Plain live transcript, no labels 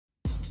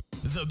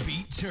The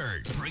Beat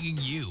Church, bringing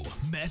you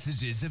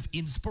messages of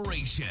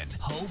inspiration,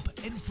 hope,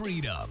 and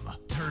freedom.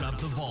 Turn up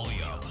the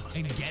volume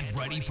and get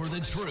ready for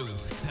the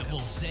truth that will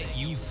set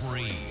you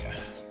free.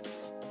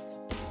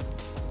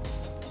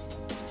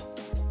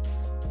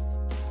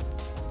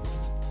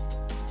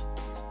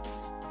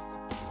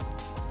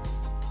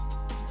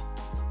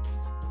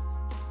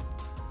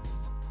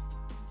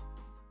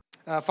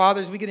 Father,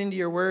 as we get into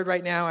your word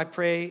right now, I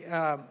pray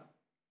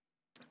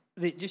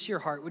that just your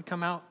heart would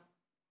come out.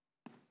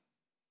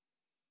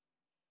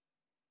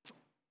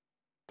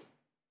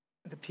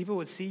 That people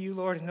would see you,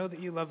 Lord, and know that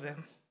you love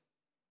them.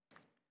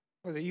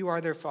 Or that you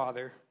are their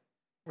Father.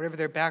 Whatever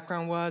their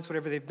background was,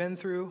 whatever they've been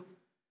through,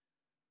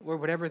 or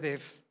whatever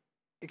they've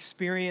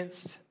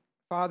experienced.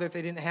 Father, if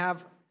they didn't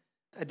have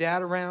a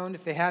dad around,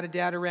 if they had a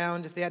dad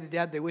around, if they had a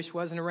dad they wish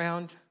wasn't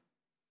around,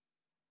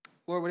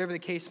 Lord, whatever the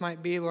case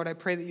might be, Lord, I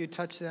pray that you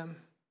touch them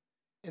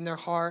in their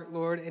heart,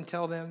 Lord, and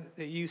tell them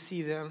that you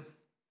see them,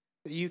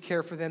 that you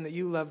care for them, that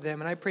you love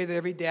them. And I pray that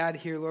every dad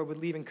here, Lord, would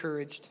leave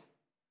encouraged,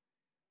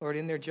 Lord,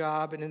 in their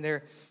job and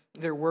in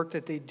their work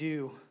that they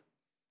do,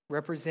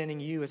 representing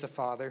you as a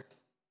father.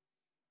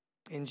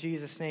 In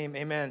Jesus' name,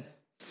 amen.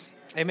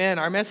 Amen.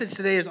 Our message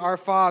today is Our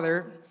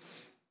Father,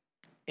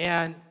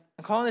 and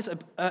I'm calling this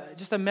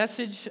just a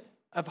message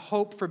of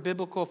hope for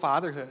biblical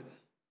fatherhood.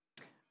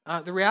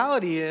 The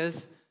reality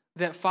is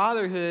that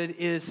fatherhood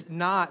is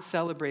not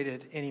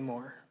celebrated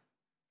anymore.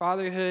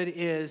 Fatherhood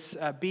is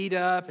beat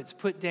up, it's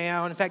put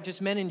down. In fact,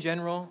 just men in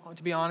general,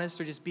 to be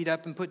honest, are just beat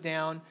up and put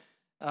down.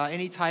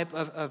 Any type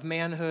of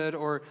manhood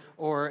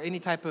or any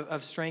type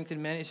of strength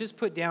in men, it's just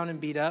put down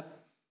and beat up.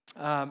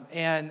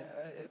 And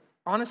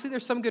honestly,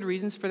 there's some good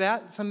reasons for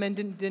that. Some men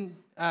didn't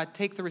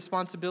take the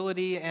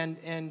responsibility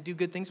and do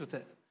good things with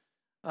it.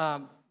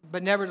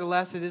 But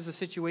nevertheless, it is a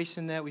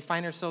situation that we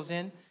find ourselves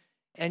in.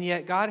 And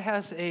yet God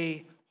has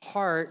a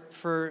heart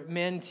for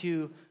men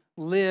to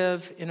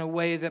live in a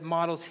way that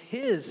models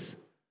his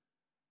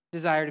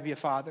desire to be a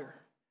father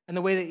and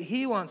the way that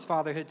he wants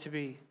fatherhood to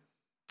be.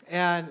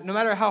 And no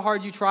matter how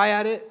hard you try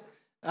at it,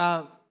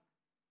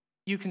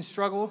 you can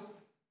struggle.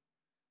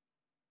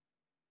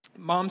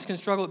 Moms can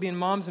struggle at being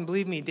moms, and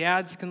believe me,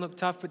 dads can look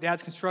tough, but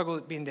dads can struggle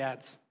at being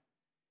dads.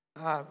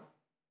 I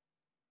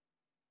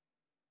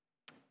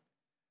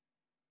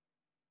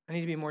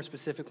need to be more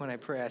specific when I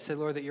pray. I said,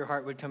 Lord, that your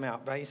heart would come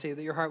out. But you say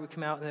that your heart would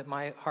come out and that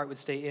my heart would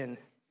stay in.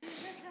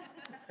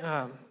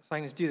 So I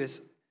can just do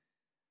this.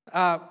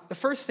 The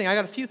first thing, I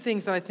got a few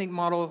things that I think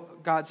model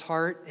God's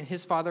heart and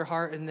his father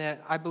heart, and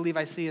that I believe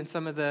I see in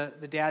some of the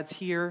dads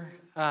here.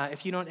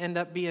 If you don't end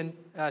up being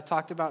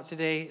talked about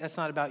today, that's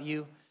not about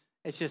you.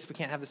 It's just we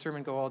can't have the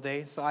sermon go all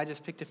day. So I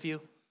just picked a few.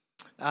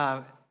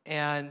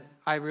 And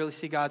I really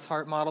see God's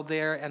heart modeled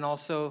there, and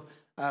also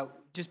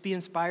just be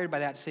inspired by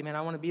that to say, man,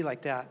 I want to be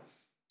like that.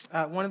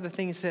 One of the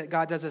things that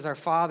God does as our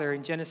Father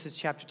in Genesis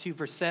chapter 2,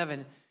 verse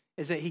 7,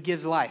 is that he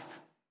gives life.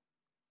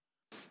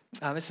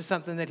 This is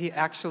something that he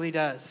actually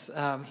does.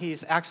 He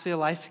is actually a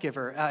life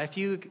giver.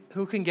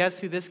 Who can guess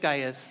who this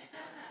guy is?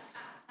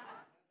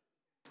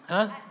 Huh? I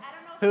don't know.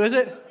 Who is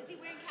it? Is he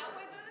wearing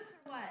cowboy boots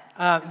or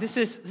what? This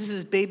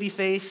is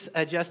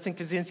babyface Justin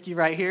Kaczynski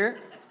right here,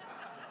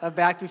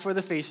 back before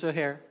the facial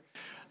hair,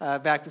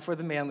 back before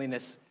the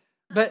manliness.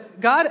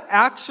 But God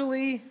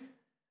actually,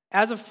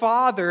 as a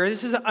father,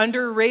 this is an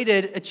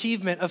underrated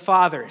achievement of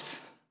fathers.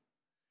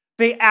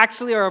 They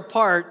actually are a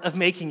part of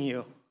making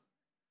you.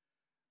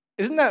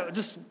 Isn't that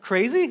just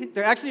crazy?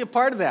 They're actually a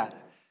part of that.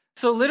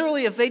 So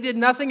literally, if they did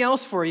nothing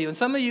else for you, and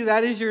some of you,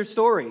 that is your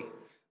story.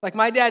 Like,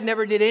 my dad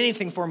never did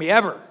anything for me,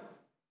 ever.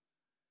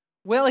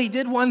 Well, he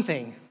did one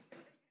thing.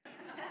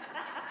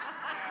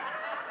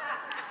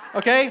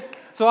 Okay?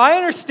 So I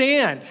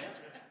understand.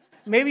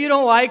 Maybe you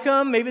don't like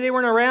them. Maybe they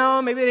weren't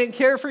around. Maybe they didn't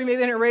care for you. Maybe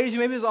they didn't raise you.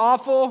 Maybe it was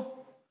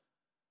awful.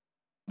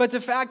 But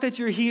the fact that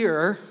you're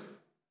here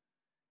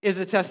is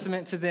a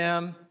testament to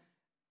them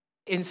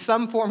in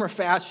some form or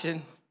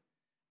fashion.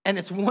 And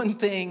it's one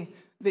thing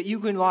that you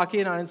can lock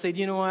in on and say,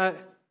 do you know what?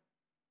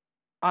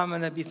 I'm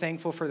going to be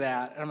thankful for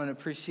that. And I'm going to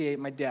appreciate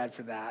my dad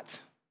for that.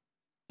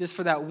 Just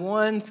for that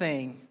one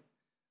thing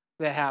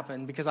that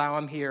happened, because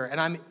I'm here. And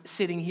I'm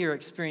sitting here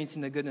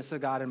experiencing the goodness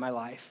of God in my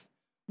life,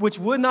 which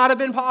would not have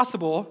been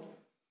possible.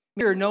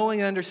 Here,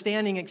 knowing and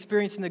understanding,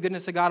 experiencing the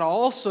goodness of God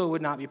also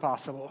would not be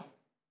possible.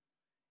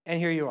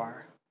 And here you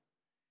are.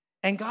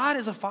 And God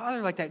is a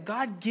father like that.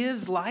 God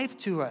gives life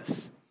to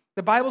us.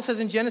 The Bible says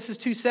in Genesis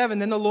 2:7,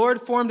 then the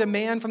Lord formed a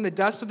man from the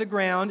dust of the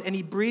ground, and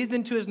he breathed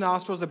into his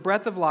nostrils the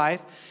breath of life,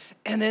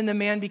 and then the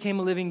man became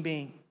a living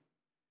being.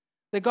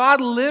 That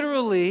God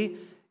literally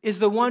is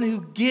the one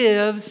who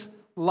gives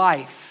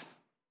life.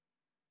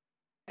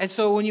 And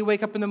so when you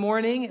wake up in the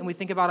morning and we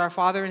think about our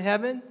Father in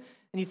heaven,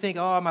 and you think,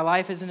 oh, my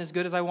life isn't as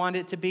good as I want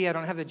it to be, I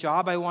don't have the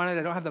job I wanted,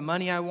 I don't have the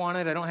money I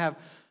wanted, I don't have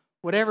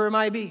whatever it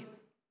might be,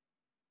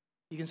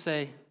 you can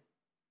say,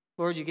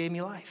 Lord, you gave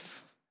me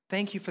life.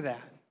 Thank you for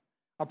that.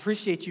 I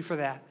appreciate you for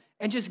that.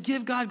 And just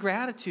give God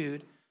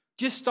gratitude,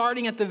 just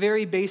starting at the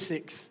very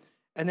basics,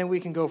 and then we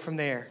can go from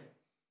there.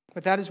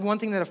 But that is one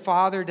thing that a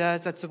father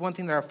does. That's the one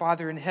thing that our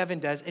Father in heaven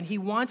does. And he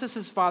wants us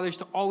as fathers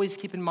to always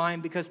keep in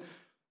mind, because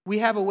we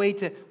have a way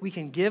we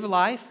can give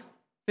life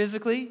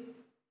physically,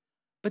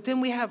 but then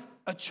we have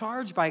a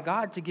charge by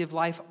God to give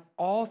life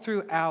all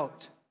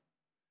throughout,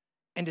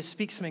 and to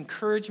speak some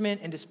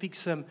encouragement, and to speak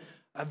some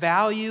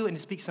value, and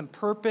to speak some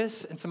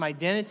purpose and some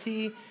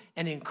identity,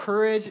 and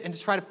encourage, and to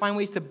try to find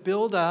ways to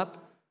build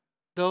up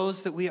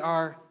those that we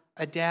are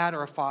a dad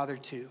or a father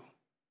to,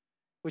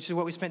 which is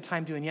what we spent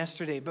time doing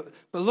yesterday. But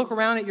look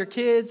around at your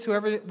kids,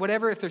 whoever,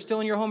 whatever, if they're still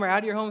in your home or out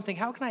of your home, and think,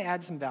 how can I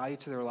add some value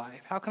to their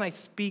life? How can I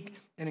speak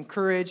and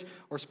encourage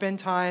or spend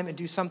time and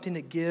do something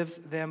that gives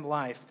them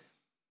life?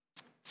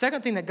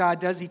 Second thing that God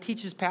does, he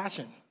teaches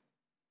passion.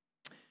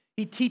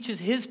 He teaches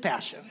his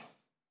passion.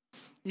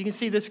 You can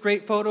see this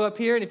great photo up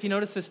here, and if you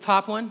notice this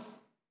top one,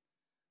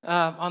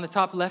 on the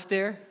top left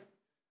there,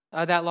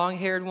 that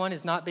long-haired one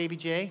is not Baby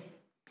J.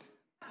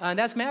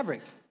 That's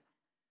Maverick.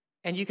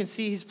 And you can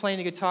see he's playing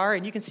the guitar,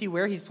 and you can see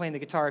where he's playing the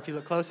guitar if you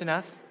look close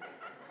enough.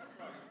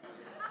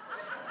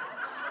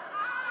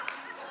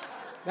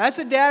 That's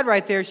a dad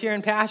right there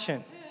sharing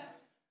passion.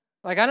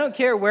 Like, I don't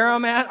care where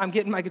I'm at, I'm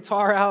getting my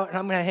guitar out, and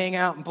I'm going to hang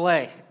out and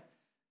play.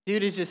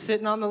 Dude is just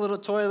sitting on the little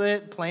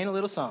toilet, playing a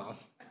little song,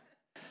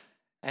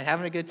 and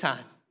having a good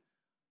time.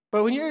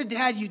 But when you're a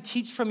dad, you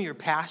teach from your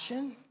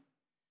passion,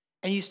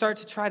 and you start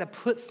to try to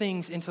put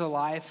things into the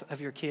life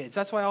of your kids.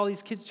 That's why all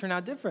these kids turn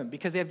out different,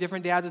 because they have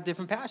different dads with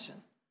different passion.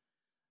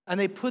 And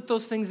they put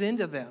those things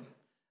into them.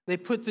 They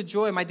put the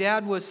joy. My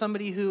dad was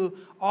somebody who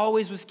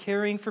always was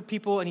caring for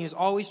people, and he was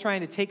always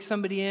trying to take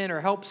somebody in or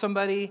help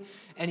somebody,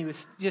 and he would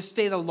just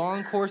stay the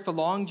long course, the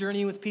long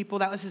journey with people.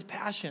 That was his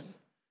passion.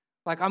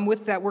 Like, I'm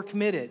with that. We're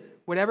committed.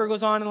 Whatever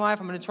goes on in life,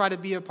 I'm going to try to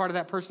be a part of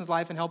that person's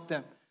life and help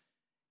them.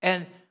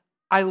 And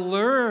I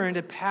learned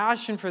a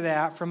passion for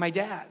that from my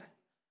dad.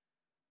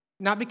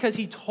 Not because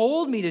he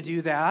told me to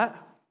do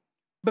that,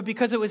 but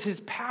because it was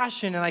his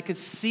passion and I could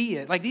see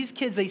it. Like, these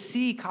kids, they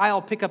see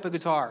Kyle pick up a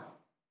guitar,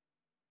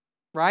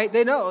 right?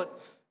 They know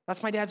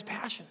that's my dad's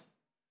passion.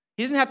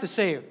 He doesn't have to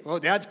say, oh,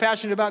 Dad's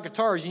passionate about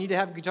guitars, you need to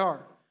have a guitar.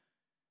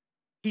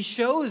 He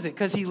shows it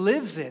because he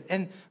lives it.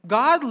 And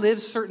God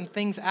lives certain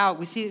things out.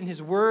 We see it in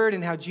his word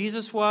and how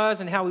Jesus was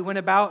and how he went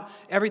about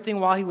everything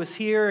while he was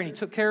here, and he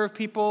took care of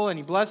people and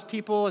he blessed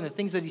people and the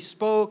things that he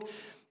spoke.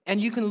 And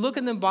you can look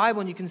in the Bible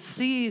and you can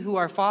see who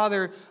our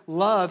Father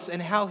loves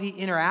and how he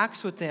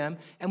interacts with them.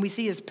 And we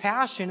see his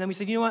passion. And we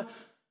say, you know what?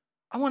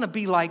 I want to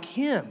be like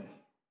him.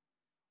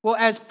 Well,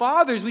 as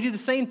fathers, we do the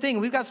same thing.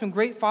 We've got some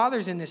great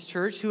fathers in this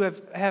church who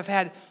have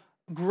had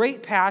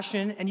great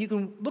passion. And you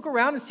can look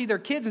around and see their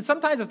kids. And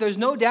sometimes if there's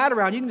no dad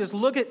around, you can just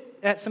look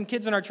at some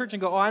kids in our church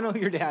and go, oh, I know who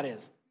your dad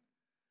is.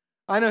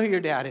 I know who your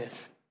dad is.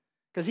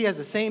 Because he has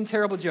the same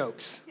terrible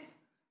jokes.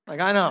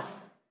 Like,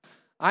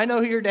 I know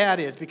who your dad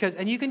is,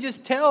 and you can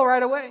just tell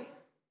right away.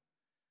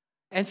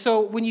 And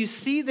so when you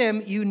see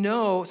them, you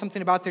know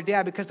something about their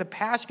dad because the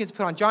passion gets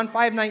put on. John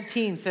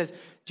 5:19 says,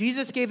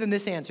 Jesus gave them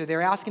this answer.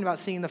 They're asking about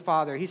seeing the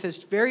Father. He says,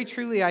 very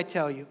truly I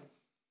tell you,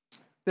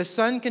 the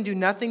Son can do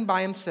nothing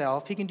by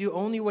himself. He can do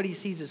only what he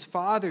sees his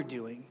Father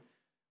doing,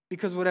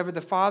 because whatever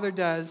the Father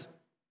does,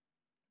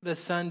 the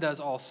Son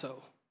does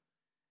also.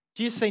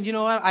 Jesus saying, you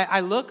know what? I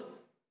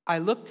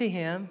look to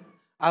him,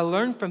 I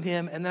learn from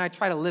him, and then I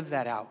try to live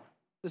that out.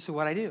 This is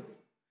what I do.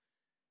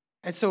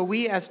 And so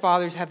we as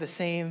fathers have the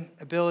same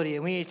ability,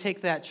 and we need to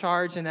take that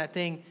charge and that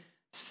thing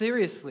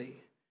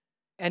seriously.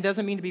 And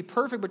doesn't mean to be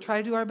perfect, but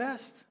try to do our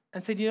best.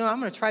 And say, you know, I'm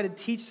going to try to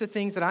teach the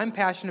things that I'm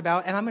passionate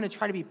about, and I'm going to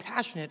try to be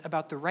passionate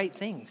about the right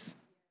things.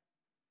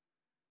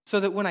 So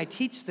that when I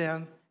teach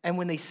them, and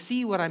when they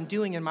see what I'm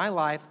doing in my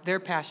life,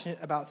 they're passionate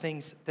about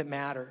things that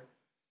matter.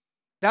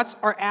 That's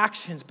our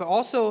actions, but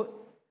also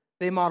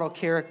they model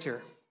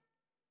character.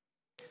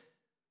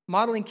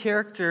 Modeling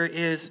character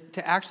is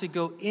to actually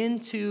go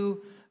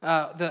into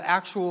the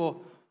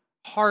actual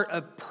heart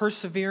of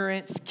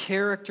perseverance,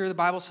 character. The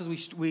Bible says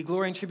we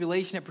glory in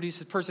tribulation. It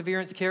produces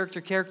perseverance,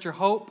 character,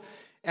 hope.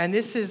 And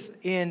this is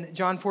in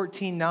John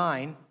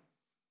 14:9.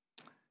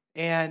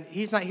 And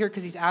he's not here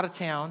because he's out of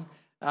town.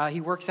 He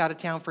works out of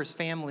town for his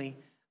family.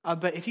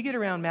 But if you get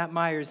around Matt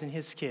Myers and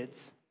his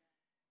kids,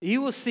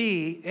 you will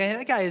see, and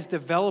that guy is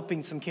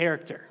developing some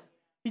character.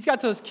 He's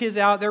got those kids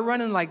out.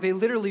 They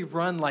literally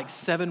run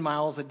 7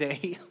 miles a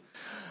day.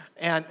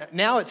 And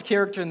now it's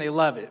character and they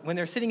love it. When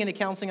they're sitting in a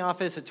counseling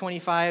office at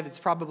 25, it's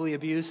probably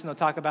abuse and they'll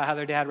talk about how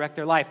their dad wrecked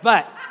their life.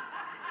 But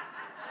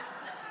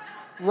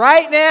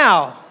right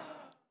now,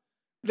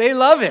 they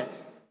love it.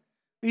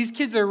 These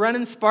kids are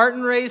running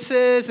Spartan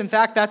races. In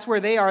fact, that's where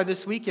they are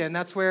this weekend.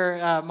 That's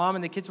where Mom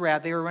and the kids were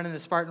at. They were running the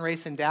Spartan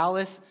race in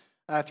Dallas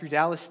through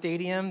Dallas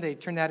Stadium. They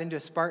turned that into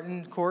a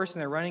Spartan course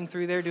and they're running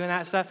through there doing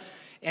that stuff.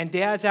 And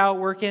Dad's out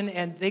working,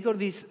 and they go to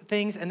ththese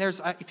things, and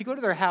there's, if you go to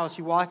their house,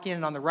 you walk in,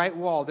 and on the right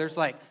wall, there's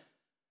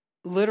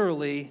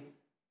literally,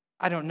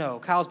 I don't know,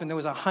 Kyle's been, there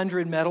was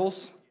 100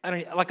 medals.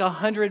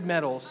 100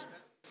 medals.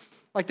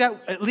 Like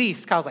that, at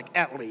least, Kyle's like,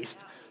 at least.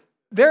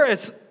 There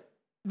is,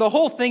 the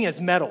whole thing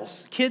is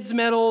medals. Kids'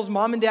 medals,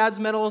 mom and dad's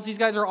medals. These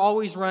guys are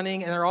always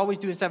running, and they're always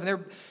doing stuff,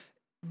 and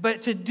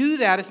But to do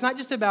that, it's not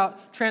just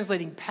about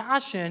translating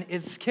passion,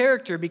 it's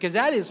character, because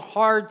that is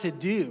hard to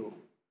do.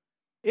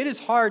 It is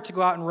hard to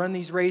go out and run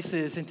these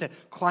races and to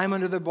climb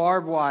under the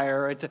barbed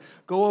wire and to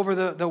go over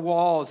the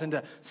walls and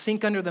to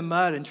sink under the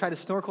mud and try to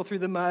snorkel through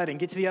the mud and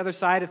get to the other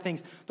side of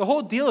things. The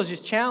whole deal is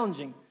just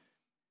challenging.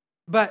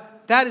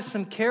 But that is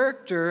some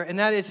character, and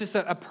that is just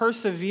a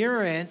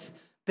perseverance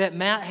that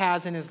Matt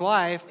has in his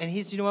life. And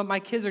he's, you know what, my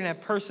kids are going to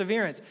have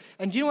perseverance.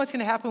 And do you know what's going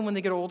to happen when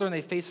they get older and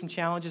they face some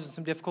challenges and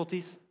some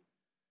difficulties?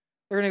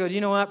 They're going to go, do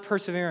you know what,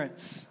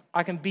 perseverance.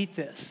 I can beat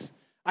this.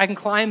 I can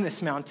climb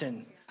this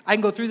mountain. I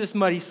can go through this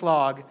muddy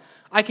slog.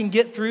 I can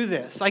get through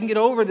this. I can get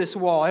over this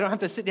wall. I don't have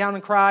to sit down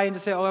and cry and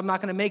just say, oh, I'm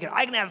not going to make it.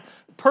 I can have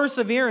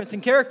perseverance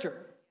and character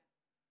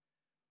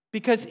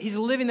because he's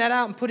living that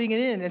out and putting it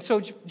in. And so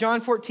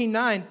John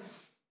 14:9,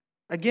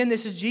 again,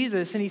 this is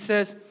Jesus, and he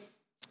says,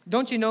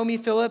 don't you know me,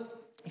 Philip?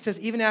 He says,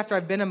 even after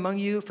I've been among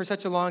you for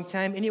such a long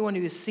time, anyone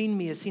who has seen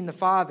me has seen the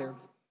Father.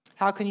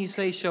 How can you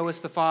say, show us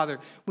the Father?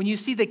 When you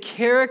see the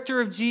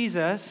character of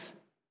Jesus,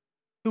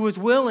 who was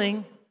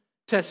willing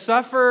to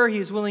suffer,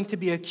 he's willing to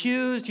be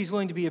accused, he's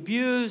willing to be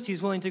abused,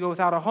 he's willing to go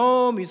without a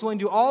home, he's willing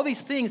to do all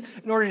these things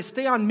in order to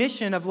stay on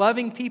mission of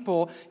loving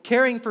people,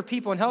 caring for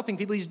people, and helping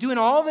people. He's doing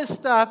all this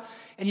stuff,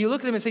 and you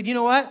look at him and say, do you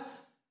know what?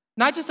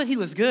 Not just that he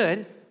was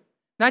good,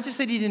 not just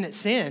that he didn't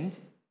sin,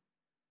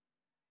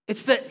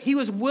 it's that he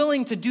was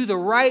willing to do the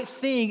right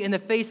thing in the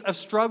face of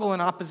struggle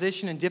and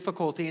opposition and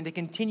difficulty and to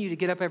continue to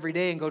get up every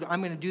day and go,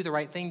 I'm going to do the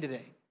right thing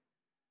today.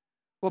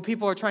 Well,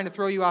 people are trying to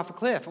throw you off a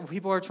cliff.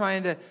 People are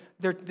trying to,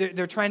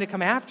 they're trying to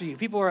come after you.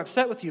 People are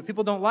upset with you.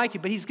 People don't like you.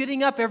 But he's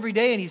getting up every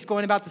day and he's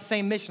going about the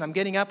same mission. I'm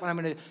getting up and I'm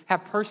going to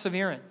have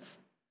perseverance.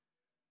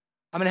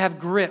 I'm going to have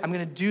grit. I'm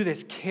going to do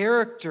this.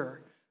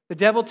 Character. The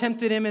devil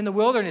tempted him in the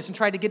wilderness and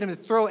tried to get him to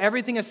throw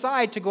everything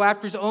aside to go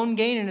after his own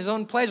gain and his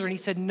own pleasure. And he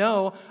said,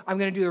 no, I'm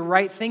going to do the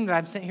right thing that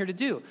I'm sent here to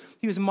do.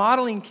 He was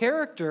modeling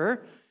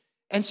character.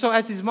 And so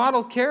as he's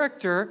modeled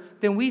character,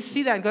 then we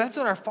see that and go, that's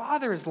what our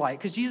Father is like.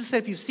 Because Jesus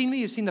said, if you've seen me,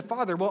 you've seen the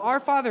Father. Well, our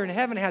Father in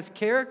heaven has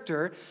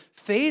character,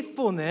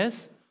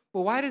 faithfulness.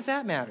 Well, why does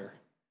that matter?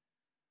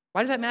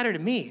 Why does that matter to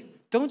me?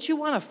 Don't you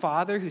want a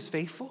Father who's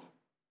faithful?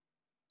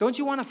 Don't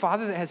you want a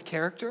Father that has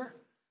character?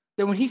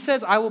 That when he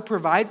says, I will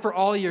provide for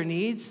all your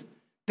needs,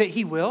 that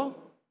he will?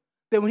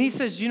 That when he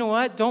says, you know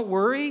what, don't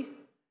worry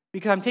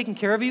because I'm taking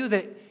care of you,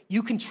 that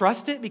you can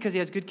trust it because he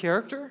has good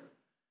character?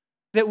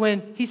 That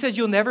when he says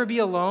you'll never be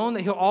alone,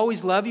 that he'll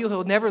always love you,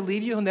 he'll never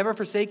leave you, he'll never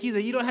forsake you,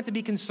 that you don't have to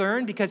be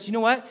concerned because you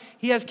know what?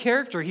 He has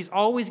character. He's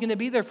always going to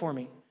be there for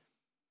me.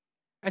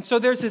 And so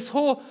there's this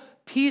whole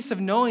piece of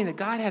knowing that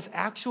God has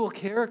actual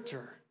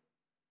character,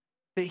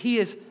 that he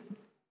is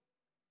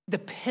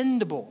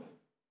dependable,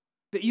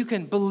 that you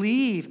can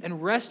believe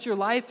and rest your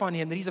life on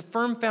him, that he's a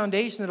firm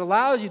foundation that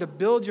allows you to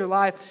build your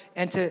life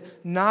and to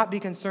not be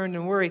concerned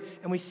and worry.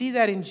 And we see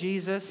that in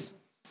Jesus.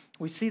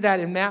 We see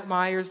that in Matt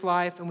Meyer's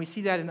life, and we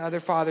see that in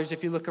other fathers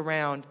if you look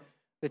around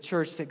the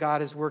church that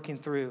God is working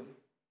through.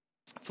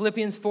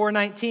 Philippians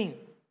 4:19.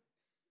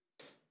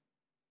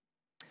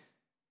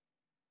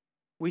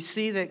 We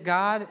see that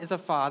God is a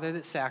Father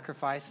that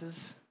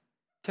sacrifices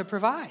to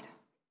provide.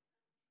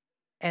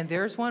 And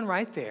there's one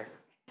right there.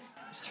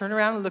 Just turn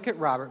around and look at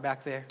Robert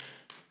back there.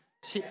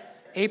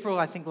 April,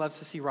 I think, loves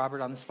to see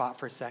Robert on the spot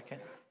for a second.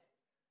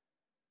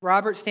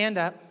 Robert, stand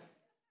up.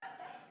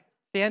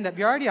 Stand up.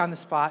 You're already on the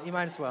spot. You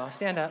might as well.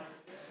 Stand up.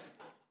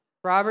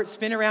 Robert,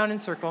 spin around in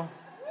circle.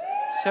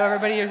 Show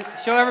everybody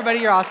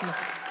your awesomeness.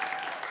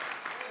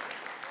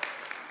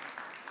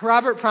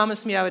 Robert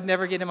promised me I would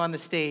never get him on the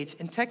stage,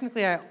 and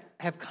technically I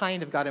have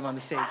kind of got him on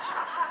the stage.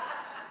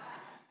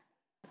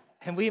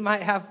 And we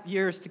might have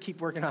years to keep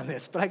working on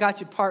this, but I got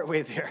you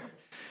partway there.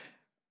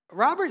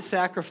 Robert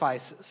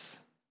sacrifices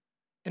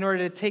in order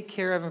to take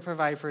care of and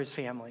provide for his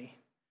family.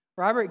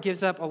 Robert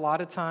gives up a lot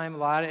of time, a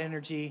lot of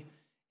energy,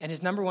 and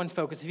his number one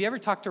focus. If you ever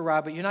talk to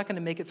Robert, you're not going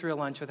to make it through a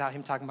lunch without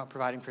him talking about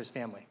providing for his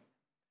family.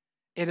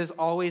 It is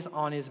always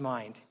on his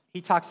mind.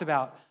 He talks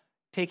about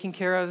taking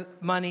care of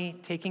money,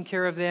 taking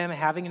care of them,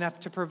 having enough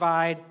to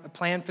provide, a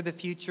plan for the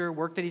future,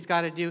 work that he's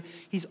got to do.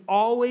 He's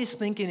always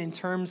thinking in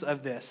terms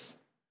of this,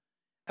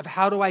 of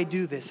how do I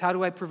do this? How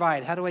do I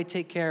provide? How do I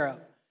take care of?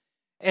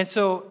 And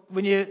so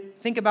when you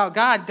think about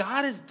God,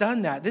 God has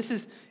done that. This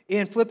is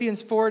in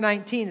Philippians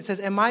 4:19. It says,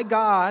 and my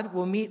God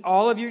will meet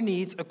all of your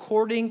needs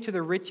according to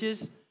the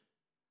riches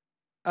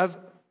of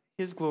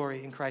his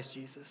glory in Christ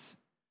Jesus.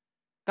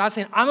 God's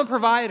saying, I'm a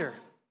provider,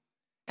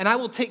 and I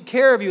will take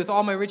care of you with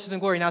all my riches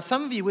and glory. Now,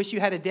 some of you wish you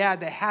had a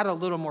dad that had a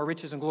little more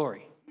riches and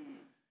glory.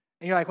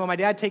 And you're like, well, my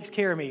dad takes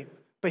care of me,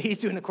 but he's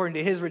doing according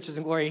to his riches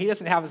and glory. He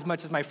doesn't have as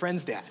much as my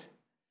friend's dad.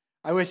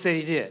 I wish that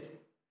he did.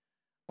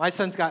 My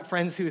son's got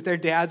friends who their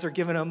dads are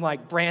giving them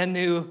like brand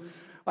new,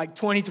 like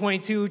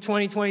 2022,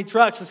 2020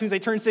 trucks as soon as they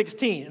turn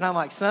 16. And I'm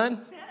like,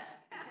 son,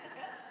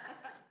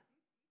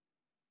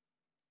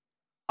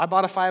 I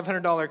bought a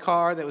 $500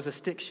 car that was a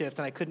stick shift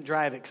and I couldn't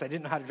drive it because I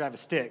didn't know how to drive a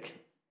stick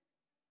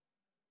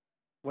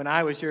when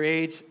I was your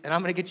age, and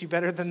I'm going to get you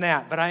better than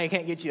that, but I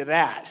can't get you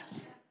that.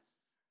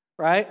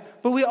 right?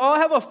 But we all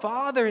have a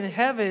Father in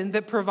heaven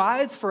that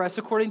provides for us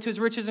according to his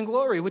riches and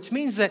glory, which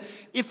means that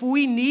if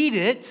we need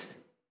it,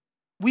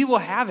 we will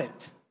have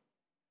it.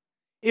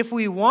 If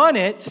we want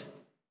it,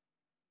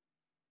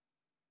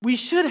 we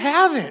should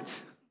have it.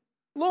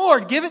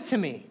 Lord, give it to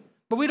me.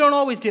 But we don't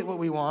always get what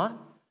we want.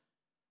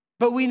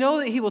 But we know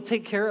that he will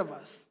take care of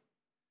us.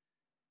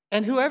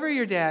 And whoever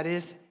your dad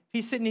is, if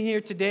he's sitting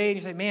here today and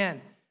you say,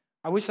 man,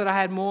 I wish that I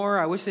had more.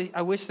 I wish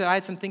that I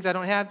had some things I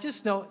don't have.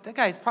 Just know that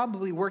guy's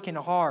probably working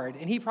hard,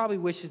 and he probably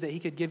wishes that he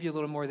could give you a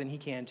little more than he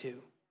can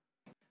too.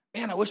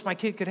 Man, I wish my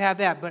kid could have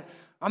that, but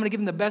I'm going to give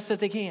them the best that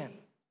they can.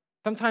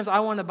 Sometimes I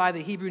want to buy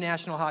the Hebrew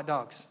National hot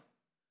dogs,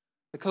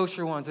 the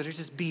kosher ones that are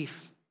just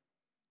beef.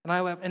 And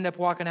I end up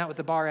walking out with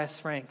the Bar S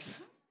Franks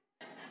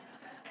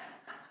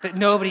that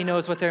nobody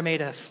knows what they're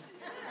made of.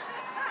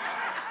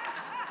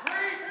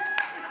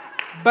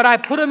 But I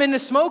put them in the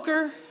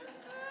smoker,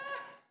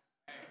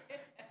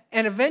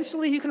 and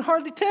eventually you can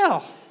hardly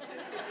tell.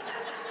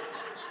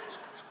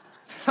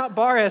 They're not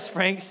Bar S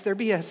Franks, they're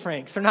BS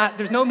Franks.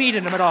 There's no meat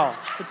in them at all.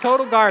 They're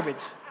total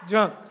garbage,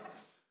 junk.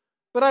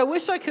 But I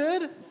wish I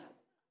could.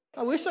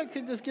 I wish I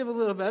could just give a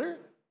little better.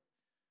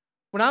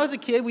 When I was a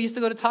kid, we used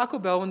to go to Taco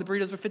Bell when the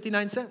burritos were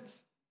 59 cents.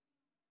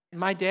 And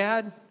my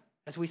dad,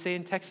 as we say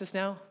in Texas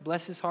now,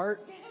 bless his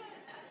heart,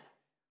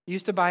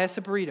 used to buy us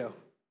a burrito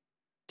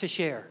to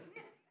share.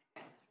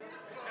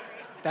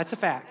 That's a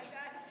fact.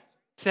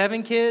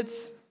 7 kids,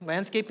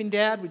 landscaping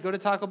dad, we'd go to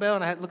Taco Bell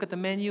and I'd look at the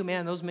menu.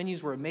 Man, those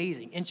menus were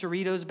amazing.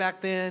 Enchiladas back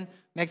then,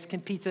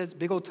 Mexican pizzas,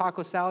 big old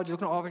taco salad. You're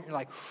looking at all of it and you're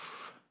like,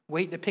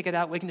 waiting to pick it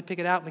out. We get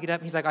up.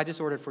 And he's like, I just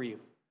ordered for you.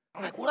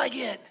 I'm like, what'd I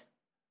get?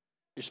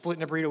 You're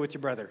splitting a burrito with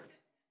your brother.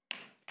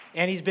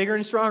 And he's bigger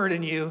and stronger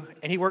than you,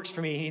 and he works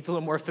for me. He needs a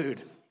little more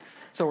food.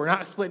 So we're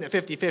not splitting it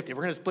 50-50. We're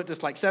going to split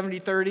this like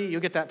 70-30.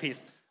 You'll get that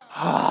piece.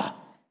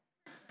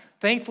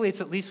 Thankfully,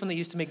 it's at least when they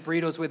used to make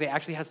burritos where they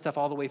actually had stuff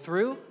all the way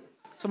through.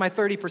 So my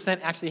 30%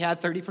 actually had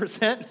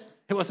 30%.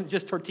 It wasn't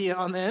just tortilla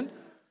on the end.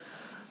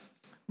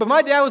 But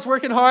my dad was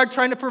working hard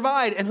trying to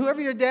provide. And whoever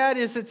your dad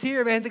is that's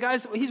here, man,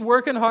 he's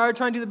working hard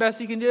trying to do the best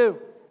he can do.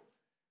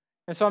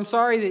 And so I'm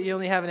sorry that you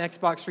only have an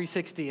Xbox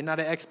 360 and not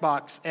an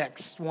Xbox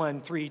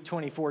X1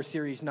 324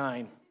 Series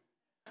 9.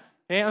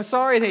 Okay, I'm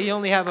sorry that you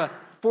only have a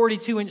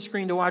 42-inch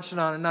screen to watch it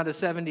on and not a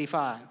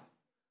 75.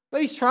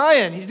 But he's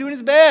trying. He's doing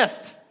his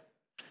best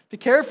to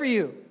care for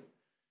you.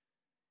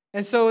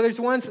 And so there's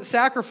ones that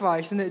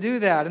sacrifice and that do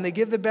that, and they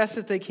give the best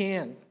that they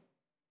can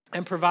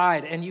and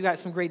provide. And you got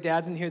some great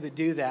dads in here that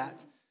do that.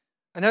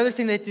 Another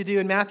thing that they do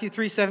in Matthew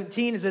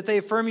 3:17 is that they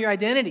affirm your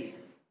identity.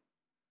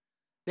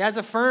 Dads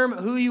affirm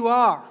who you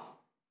are.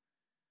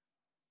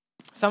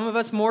 Some of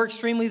us more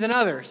extremely than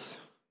others.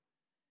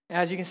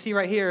 As you can see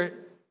right here,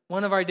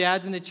 one of our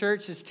dads in the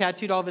church has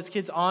tattooed all of his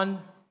kids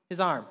on his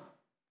arm.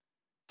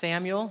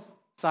 Samuel,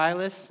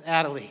 Silas,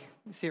 Adelie.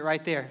 You see it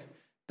right there.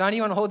 Donnie,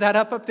 you want to hold that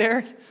up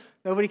there?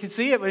 Nobody can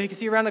see it, but you can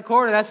see around the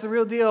corner. That's the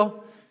real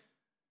deal.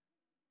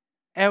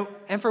 And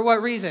for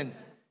what reason?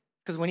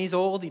 Because when he's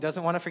old, he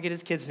doesn't want to forget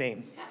his kid's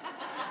name.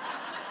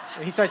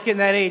 When he starts getting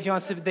that age,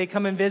 they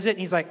come and visit, and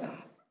he's like,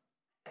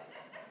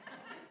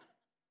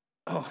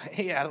 oh,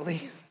 hey,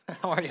 Adelie.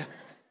 How are you?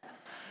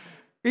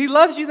 He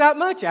loves you that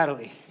much,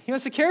 Adelie. He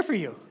wants to care for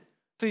you.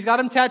 So he's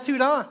got him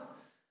tattooed on.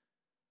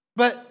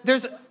 But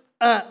there's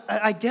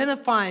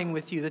identifying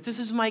with you that this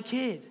is my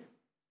kid,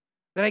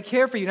 that I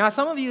care for you. Now,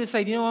 some of you would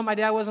say, you know what, my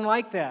dad wasn't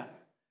like that.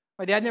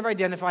 My dad never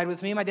identified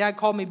with me. My dad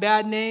called me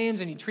bad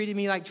names, and he treated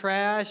me like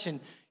trash,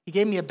 and he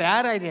gave me a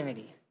bad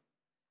identity.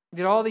 He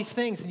did all these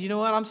things, and you know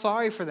what? I'm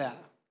sorry for that.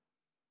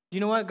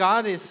 You know what?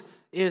 God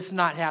is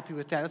not happy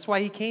with that. That's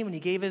why he came, and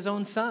he gave his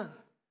own son.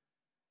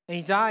 And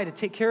he died to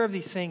take care of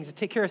these things, to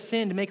take care of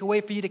sin, to make a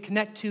way for you to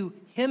connect to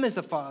him as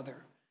a father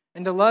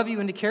and to love you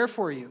and to care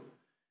for you.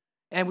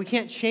 And we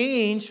can't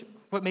change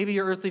what maybe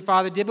your earthly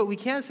father did, but we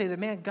can say that,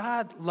 man,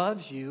 God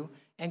loves you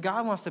and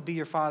God wants to be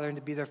your father and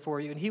to be there for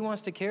you, and he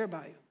wants to care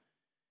about you.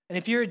 And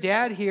if you're a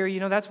dad here,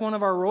 you know, that's one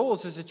of our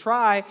roles is to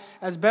try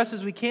as best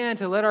as we can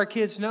to let our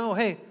kids know,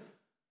 hey,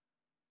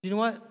 you know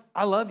what?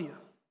 I love you.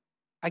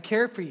 I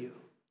care for you.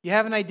 You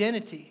have an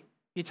identity.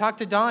 You talk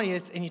to Donnie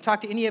and you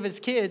talk to any of his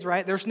kids,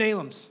 right? They're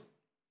Snalums.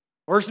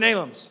 We're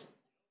Snalums.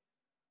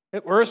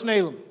 We're a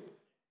Snalum.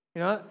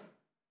 You know what?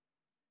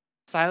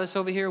 Silas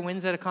over here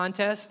wins at a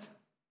contest.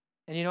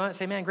 And you know what?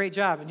 Say, man, great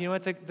job. And you know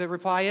what the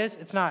reply is?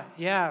 It's not,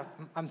 yeah,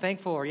 I'm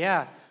thankful, or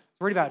yeah,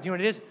 worried about it. Do you know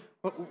what it is?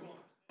 Well,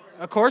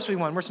 of course we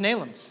won. We're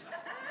Snalums.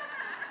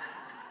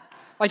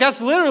 Like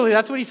that's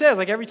what he says,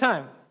 like every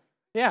time.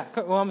 Yeah,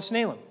 well, I'm a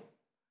Snalum.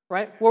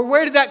 Right? Well,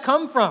 where did that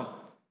come from?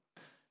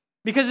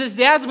 Because his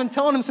dad's been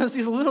telling him since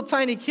he's a little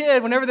tiny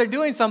kid, whenever they're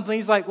doing something,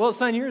 he's like, well,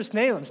 son, you're a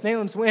Snalum.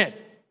 Snalums win.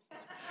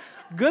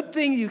 Good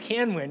thing you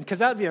can win, because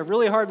that would be a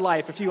really hard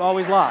life if you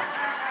always lost.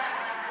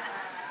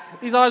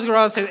 He's always going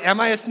around and saying, am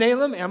I a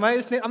Snalum? Am I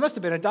a Snalum? I must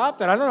have been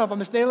adopted. I don't know if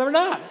I'm a Snalum or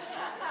not.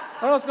 I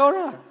don't know what's going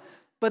on.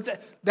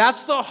 But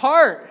that's the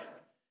heart.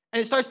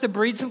 And it starts to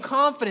breed some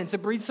confidence.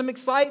 It breeds some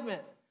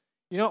excitement.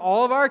 You know,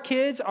 all of our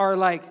kids are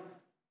like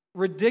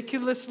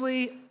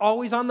ridiculously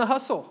always on the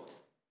hustle.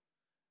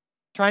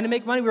 trying to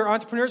make money. We were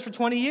entrepreneurs for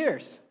 20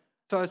 years.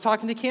 So I was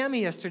talking to Cammie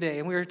yesterday,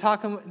 and we were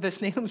talking, the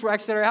Snails were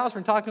actually at our house.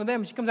 We're talking to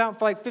them, and she comes out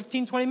for like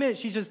 15, 20 minutes.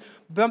 She's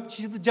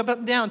jumping up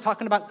and down,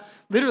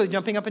 literally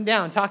jumping up and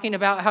down, talking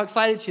about how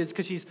excited she is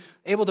because she's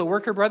able to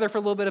work her brother for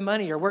a little bit of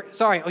money. You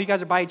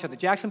guys are by each other.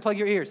 Jackson, plug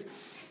your ears.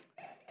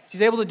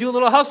 She's able to do a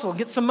little hustle,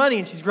 get some money,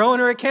 and she's growing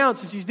her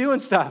accounts, and she's doing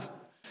stuff.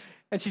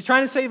 And she's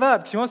trying to save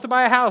up. She wants to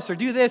buy a house or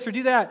do this or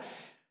do that.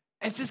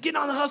 And it's just getting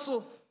on the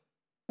hustle.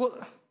 Well,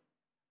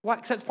 why?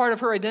 Because that's part of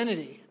her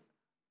identity.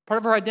 Part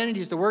of her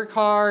identity is to work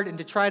hard and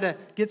to try to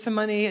get some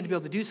money and to be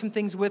able to do some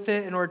things with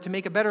it in order to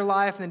make a better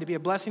life and then to be a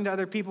blessing to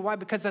other people. Why?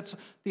 Because that's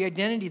the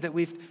identity that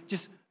we've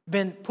just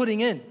been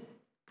putting in.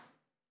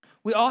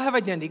 We all have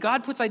identity.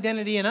 God puts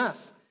identity in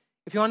us.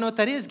 If you want to know what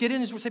that is, get in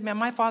His Word. Say, man,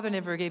 my Father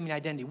never gave me an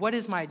identity. What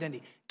is my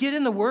identity? Get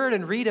in the Word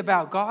and read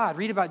about God.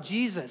 Read about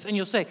Jesus. And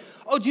you'll say,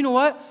 oh, do you know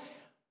what?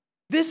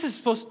 This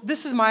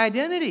is my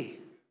identity.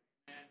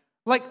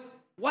 Like,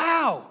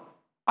 wow,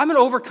 I'm an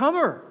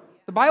overcomer.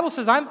 The Bible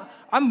says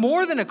I'm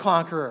more than a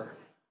conqueror.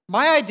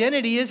 My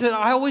identity is that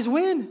I always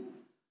win.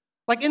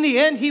 Like in the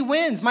end, He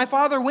wins. My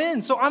Father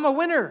wins, so I'm a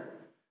winner.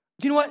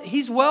 Do you know what?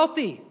 He's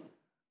wealthy.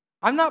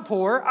 I'm not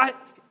poor. I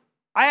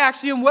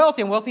actually am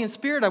wealthy. I'm wealthy in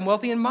spirit. I'm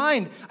wealthy in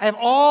mind. I have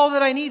all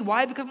that I need.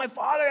 Why? Because my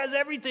Father has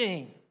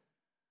everything.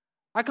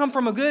 I come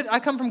from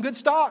good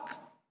stock.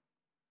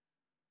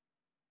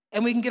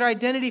 And we can get our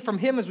identity from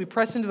Him as we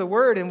press into the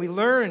Word and we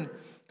learn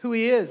who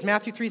He is.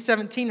 Matthew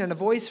 3:17, and a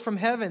voice from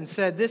heaven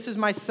said, "This is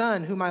my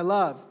Son whom I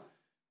love.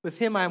 With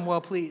Him I am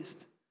well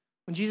pleased."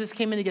 When Jesus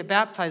came in to get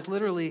baptized,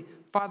 literally,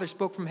 Father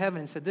spoke from heaven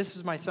and said, "This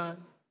is my Son."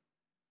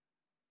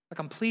 Like,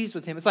 I'm pleased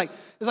with Him. It's like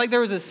there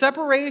was a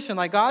separation.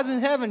 Like God's in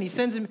heaven.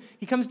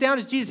 He comes down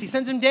as Jesus. He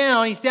sends Him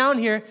down. He's down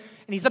here,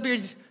 and He's up here.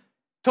 He's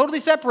totally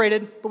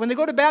separated. But when they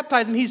go to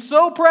baptize Him, He's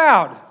so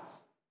proud.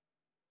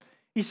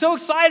 He's so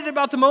excited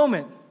about the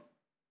moment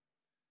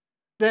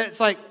that it's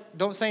like,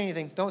 don't say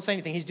anything. Don't say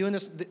anything. He's doing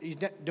this. He's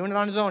doing it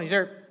on His own. He's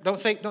there. Don't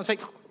say.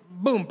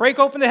 Boom, break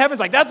open the heavens.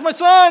 Like, that's my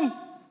Son.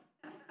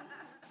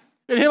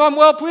 In Him I'm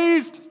well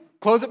pleased.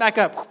 Close it back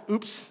up.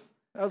 Oops.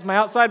 That was my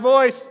outside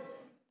voice.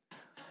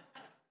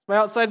 My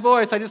outside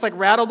voice. I just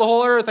rattled the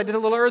whole earth. I did a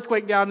little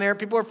earthquake down there.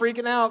 People are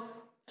freaking out.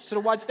 Should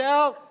have watched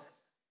out.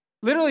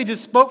 Literally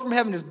just spoke from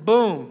heaven. Just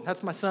boom.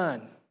 That's my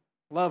Son.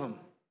 Love Him.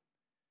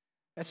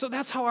 And so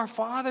that's how our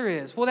Father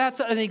is. Well,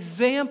 that's an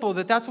example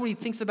that's what He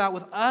thinks about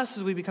with us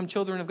as we become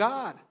children of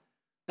God.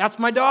 That's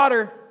my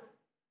daughter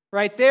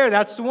right there.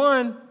 That's the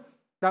one.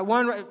 That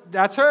one,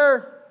 that's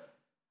her.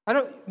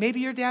 Maybe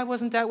your dad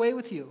wasn't that way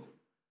with you,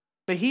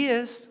 but He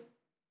is.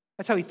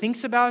 That's how He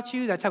thinks about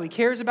you. That's how He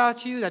cares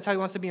about you. That's how He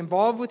wants to be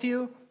involved with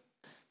you.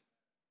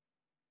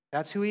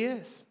 That's who He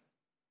is.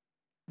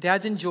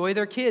 Dads enjoy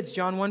their kids.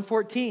 John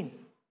 1:14.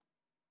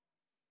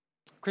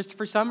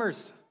 Christopher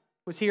Summers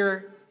was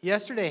here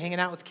yesterday hanging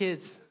out with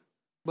kids,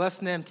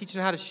 blessing them, teaching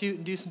them how to shoot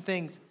and do some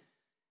things.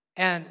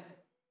 And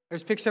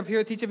there's pictures up here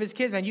with each of his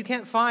kids. Man, you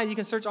can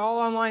search all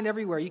online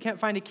everywhere. You can't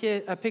find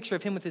a picture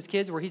of him with his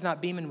kids where he's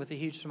not beaming with a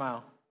huge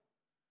smile.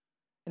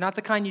 And not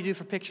the kind you do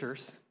for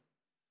pictures,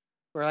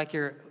 where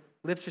your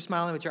lips are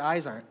smiling but your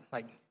eyes aren't.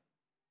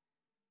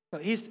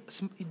 He's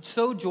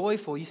so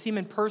joyful. You see him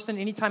in person.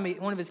 Anytime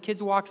one of his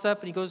kids walks up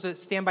and he goes to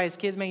stand by his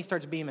kids, man, he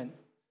starts beaming.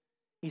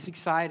 He's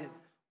excited.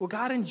 Well,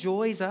 God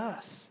enjoys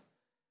us.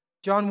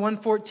 John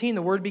 1:14,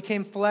 the Word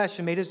became flesh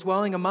and made His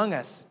dwelling among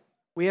us.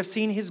 We have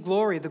seen His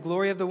glory, the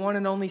glory of the one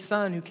and only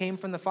Son who came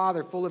from the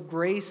Father, full of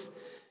grace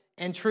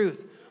and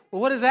truth.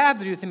 Well, what does that have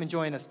to do with Him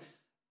enjoying us?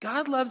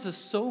 God loves us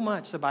so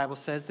much, the Bible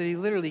says, that He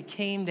literally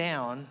came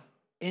down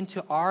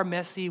into our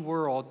messy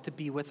world to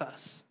be with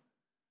us.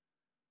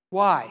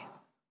 Why?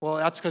 Well,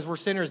 that's because we're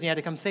sinners and He had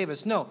to come save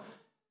us. No,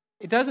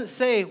 it doesn't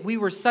say we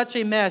were such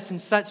a mess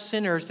and such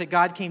sinners that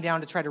God came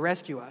down to try to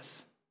rescue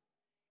us.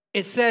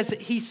 It says that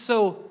He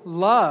so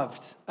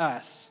loved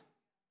us.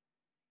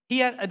 He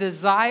had a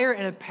desire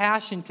and a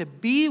passion to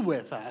be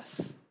with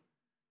us,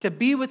 to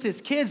be with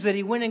His kids, that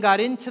He went and got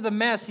into the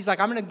mess. He's like,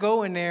 I'm going to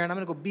go in there and I'm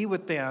going to go be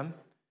with them.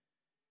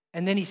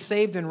 And then He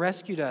saved and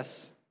rescued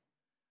us.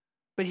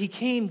 But He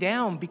came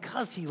down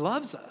because He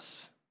loves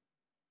us.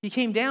 He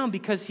came down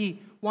because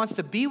He wants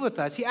to be with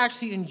us. He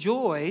actually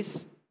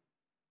enjoys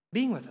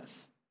being with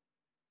us.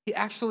 He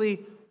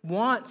actually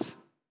wants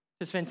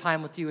to spend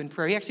time with you in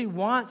prayer. He actually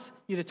wants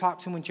you to talk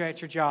to Him when you're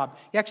at your job.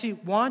 He actually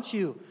wants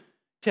you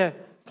to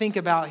think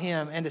about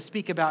Him and to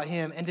speak about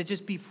Him and to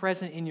just be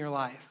present in your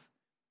life.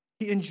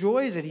 He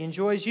enjoys it. He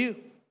enjoys you.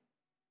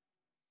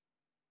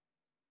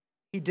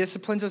 He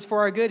disciplines us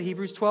for our good.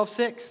 Hebrews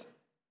 12:6.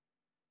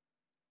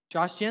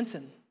 Josh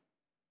Jensen.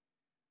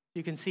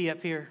 You can see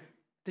up here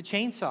the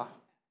chainsaw.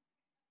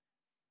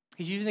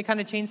 He's using the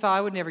kind of chainsaw I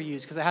would never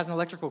use because it has an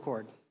electrical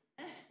cord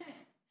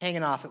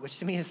hanging off it, which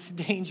to me is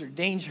danger.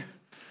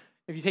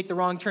 If you take the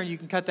wrong turn, you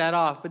can cut that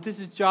off. But this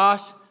is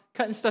Josh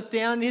cutting stuff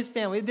down in his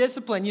family.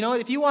 Discipline. You know what?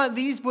 If you want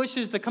these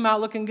bushes to come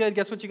out looking good,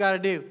 guess what you got to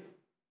do?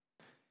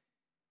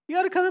 You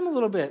got to cut them a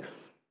little bit.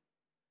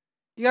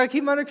 You got to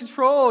keep them under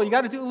control. You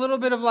got to do a little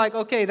bit of like,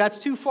 okay, that's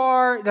too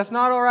far. That's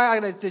not all right. I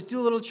got to just do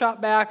a little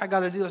chop back. I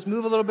got to let's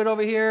move a little bit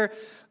over here.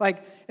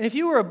 Like, and if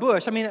you were a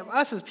bush, I mean,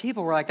 us as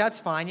people were like, that's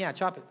fine. Yeah,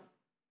 chop it.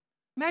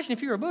 Imagine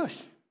if you were a bush.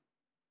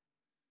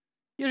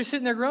 You're just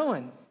sitting there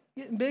growing,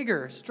 getting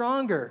bigger,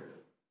 stronger.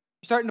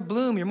 You're starting to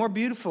bloom. You're more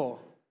beautiful.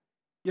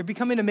 You're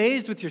becoming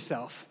amazed with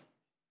yourself.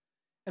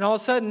 And all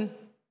of a sudden,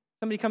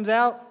 somebody comes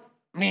out,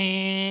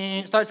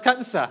 starts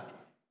cutting stuff.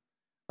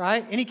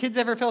 Right? Any kids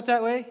ever felt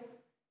that way?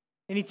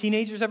 Any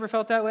teenagers ever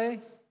felt that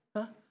way?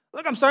 Huh?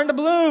 Look, I'm starting to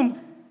bloom.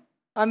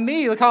 I'm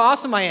me. Look how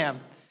awesome I am.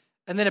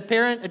 And then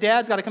a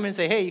dad's got to come in and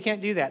say, hey, you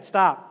can't do that.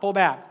 Stop. Pull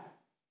back.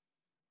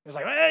 It's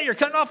like, hey, you're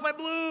cutting off my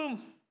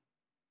bloom.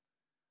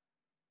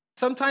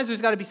 Sometimes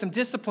there's got to be some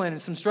discipline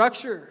and some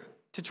structure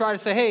to try to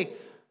say, hey,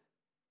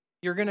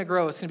 you're going to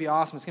grow. It's going to be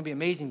awesome. It's going to be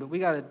amazing. But we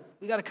got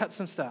to cut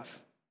some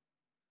stuff.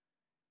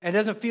 And it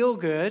doesn't feel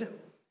good.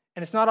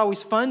 And it's not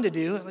always fun to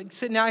do. Like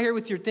sitting out here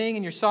with your thing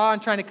and your saw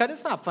and trying to cut,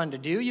 it's not fun to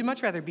do. You'd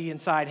much rather be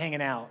inside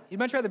hanging out. You'd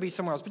much rather be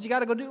somewhere else, but you got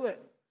to go do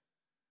it.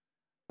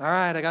 All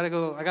right, I got to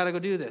go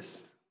do this.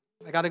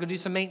 I got to go do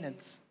some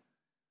maintenance.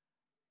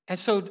 And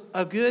so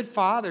a good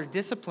father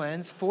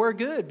disciplines for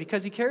good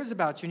because he cares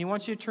about you and he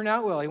wants you to turn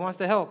out well. He wants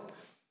to help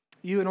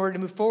you in order to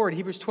move forward.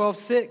 Hebrews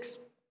 12:6.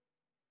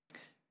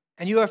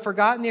 And you have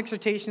forgotten the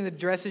exhortation that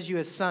addresses you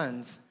as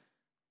sons.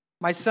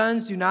 My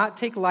sons, do not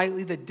take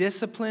lightly the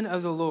discipline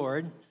of the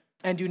Lord,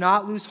 and do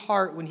not lose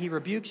heart when he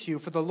rebukes you.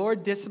 For the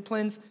Lord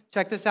disciplines,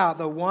 check this out,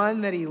 the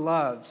one that he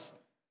loves,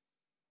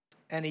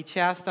 and he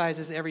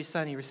chastises every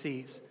son he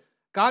receives.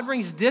 God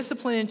brings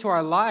discipline into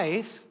our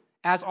life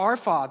as our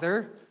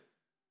Father.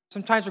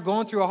 Sometimes we're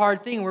going through a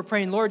hard thing, and we're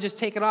praying, Lord, just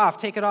take it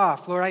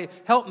off. Lord,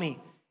 help me.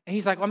 And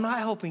he's like, well, I'm not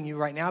helping you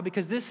right now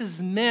because this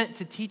is meant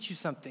to teach you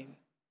something.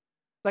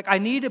 Like, I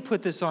need to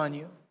put this on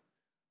you.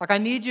 Like, I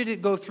need you to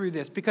go through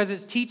this because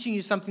it's teaching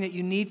you something that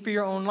you need for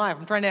your own life.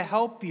 I'm trying to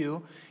help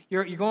you.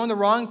 You're going the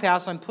wrong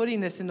path, so I'm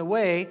putting this in the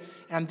way,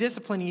 and I'm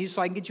disciplining you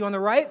so I can get you on the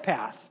right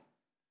path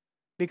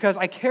because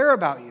I care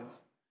about you.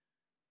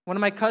 One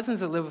of my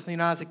cousins that lived with me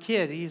when I was a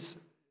kid, he's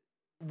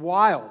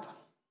wild,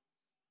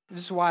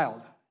 just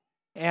wild,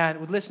 and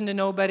would listen to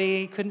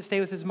nobody, couldn't stay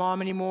with his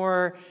mom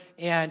anymore,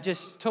 and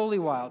just totally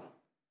wild.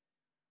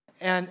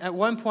 And at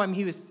one point,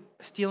 he was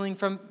stealing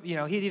from,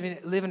 he'd even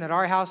living at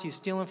our house. He was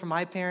stealing from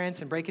my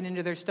parents and breaking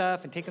into their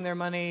stuff and taking their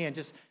money and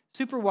just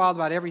super wild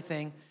about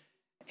everything.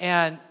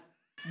 And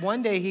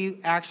one day he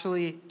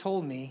actually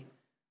told me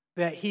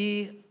that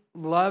he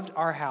loved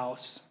our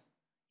house.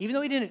 Even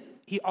though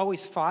he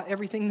always fought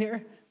everything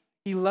there,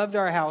 he loved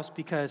our house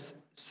because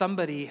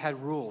somebody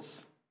had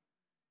rules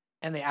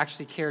and they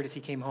actually cared if he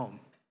came home.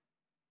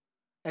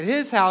 At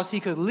his house, he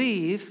could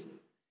leave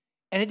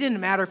and it didn't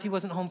matter if he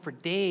wasn't home for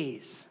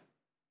days.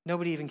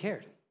 Nobody even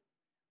cared.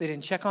 They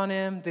didn't check on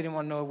him. They didn't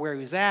want to know where he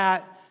was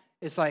at.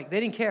 It's like they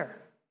didn't care.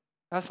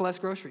 That's less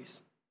groceries,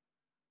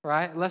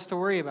 right? Less to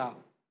worry about.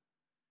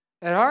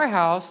 At our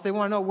house, they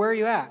want to know, where are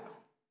you at?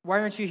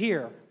 Why aren't you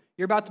here?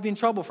 You're about to be in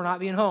trouble for not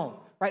being home,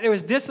 right? There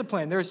was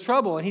discipline. There was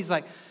trouble. And he's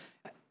like,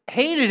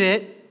 hated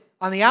it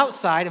on the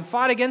outside and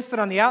fought against it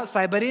on the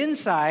outside. But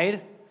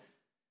inside,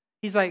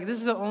 he's like, this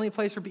is the only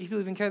place where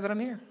people even care that I'm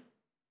here.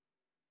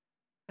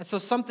 And so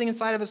something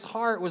inside of his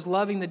heart was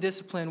loving the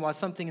discipline while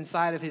something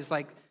inside of his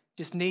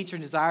just nature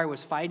and desire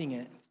was fighting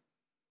it.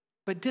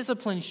 But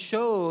discipline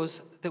shows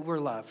that we're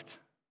loved.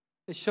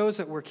 It shows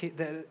that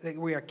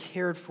we are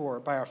cared for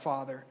by our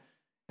Father.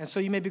 And so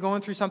you may be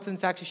going through something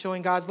that's actually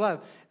showing God's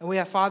love. And we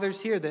have fathers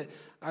here that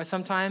are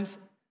sometimes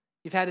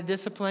you've had a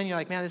discipline. You're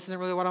like, man, this isn't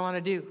really what I want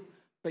to do.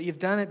 But you've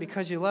done it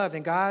because you loved.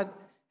 And God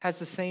has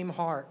the same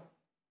heart.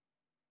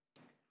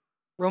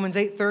 Romans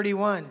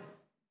 8:31.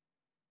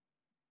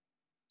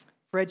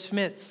 Fred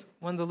Schmitz,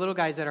 one of the little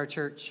guys at our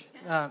church,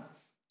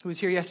 who was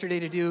here yesterday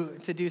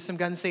to do some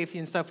gun safety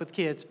and stuff with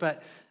kids.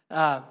 But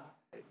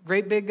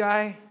great big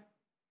guy.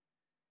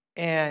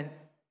 And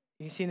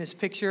you see in this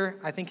picture,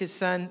 I think his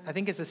son,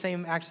 it's the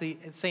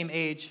same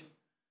age.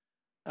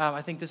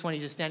 I think this one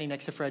he's just standing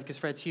next to Fred because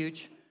Fred's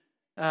huge.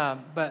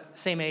 But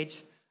same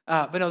age.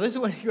 But no, this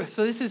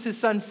is his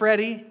son,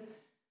 Freddie.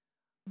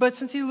 But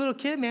since he's a little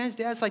kid, man, his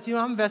dad's like,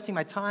 I'm investing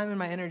my time and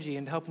my energy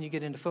into helping you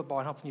get into football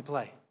and helping you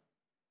play.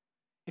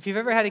 If you've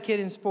ever had a kid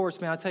in sports,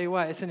 man, I'll tell you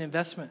what, it's an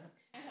investment.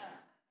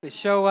 They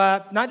show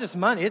up, not just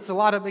money, it's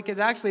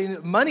actually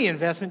money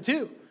investment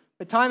too.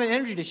 But time and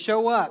energy to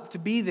show up, to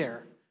be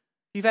there.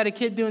 If you've had a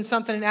kid doing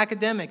something in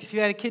academics, if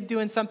you had a kid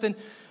doing something,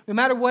 no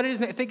matter what it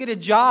is, if they get a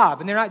job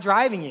and they're not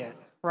driving yet,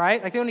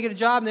 right? Like they want to get a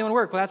job and they want to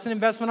work. Well, that's an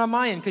investment on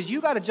my end because you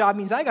got a job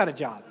means I got a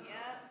job.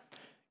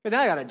 But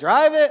now I got to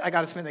drive it. I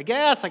got to spend the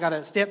gas. I got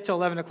to stay up till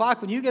 11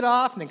 o'clock when you get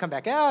off and then come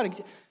back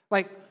out.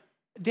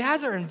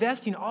 Dads are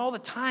investing all the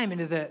time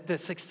into the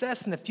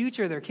success and the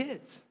future of their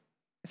kids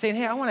and saying,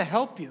 hey, I want to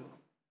help you.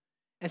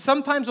 And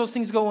sometimes those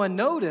things go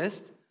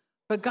unnoticed,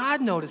 but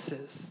God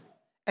notices.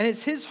 And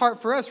it's his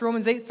heart for us.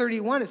 Romans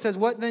 8:31, it says,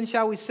 what then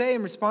shall we say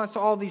in response to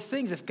all these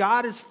things? If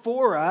God is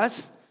for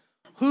us,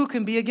 who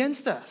can be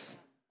against us?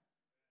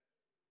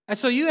 And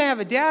so you have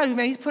a dad who,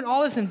 man, he's putting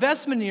all this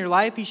investment in your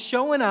life. He's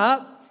showing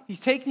up. He's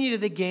taking you to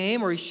the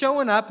game, or he's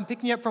showing up and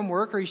picking you up from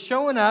work, or he's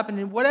showing up, and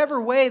in whatever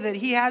way that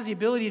he has the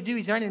ability to do,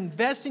 he's trying to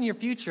invest in your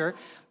future,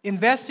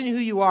 invest in who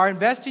you are,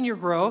 invest in your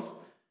growth.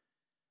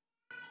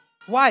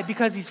 Why?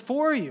 Because he's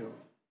for you.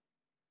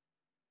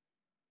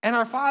 And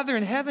our Father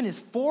in heaven is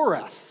for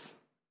us.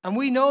 And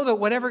we know that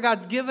whatever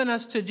God's given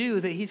us to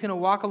do, that he's going to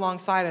walk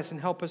alongside us and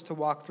help us to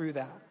walk through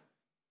that.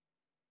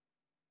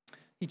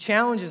 He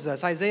challenges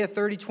us. Isaiah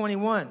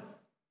 30:21.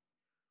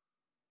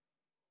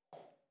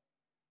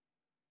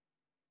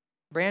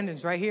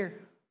 Brandon's right here.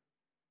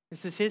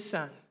 This is his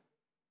son.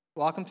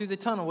 Walk him through the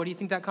tunnel. What do you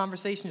think that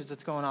conversation is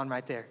that's going on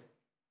right there?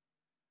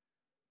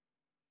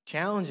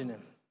 Challenging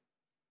him.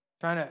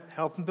 Trying to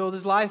help him build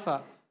his life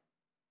up.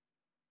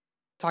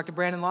 Talked to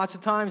Brandon lots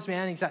of times,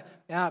 man. He's like,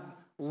 yeah,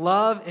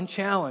 love and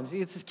challenge. He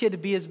gets this kid to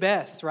be his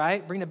best,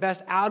 right? Bring the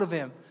best out of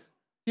him.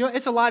 You know,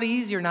 it's a lot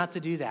easier not to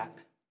do that.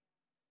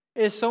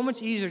 It's so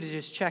much easier to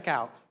just check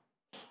out.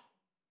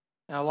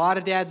 And a lot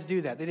of dads do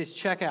that. They just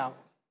check out.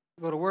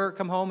 Go to work,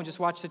 come home, and just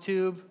watch the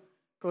tube.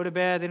 Go to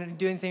bed. They don't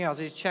do anything else.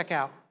 They just check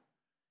out.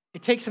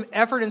 It takes some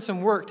effort and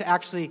some work to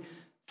actually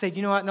say, do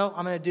you know what? No,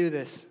 I'm going to do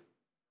this.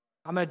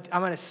 I'm going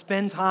to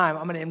spend time.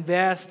 I'm going to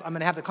invest. I'm going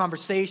to have the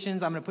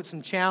conversations. I'm going to put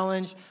some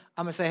challenge.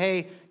 I'm going to say,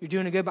 hey, you're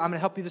doing it good, but I'm going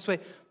to help you this way.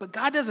 But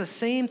God does the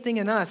same thing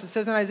in us. It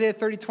says in Isaiah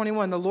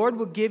 30:21, the Lord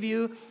will give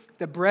you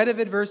the bread of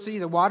adversity,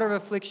 the water of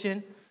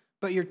affliction,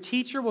 but your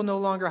teacher will no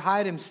longer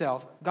hide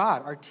himself.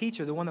 God, our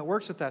teacher, the one that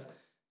works with us,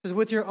 says,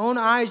 with your own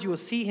eyes you will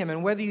see him,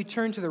 and whether you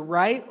turn to the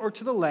right or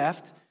to the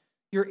left,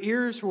 your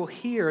ears will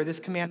hear this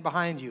command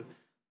behind you.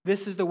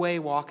 This is the way,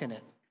 walk in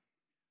it.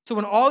 So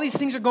when all these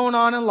things are going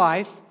on in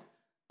life,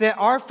 that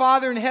our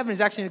Father in heaven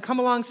is actually going to come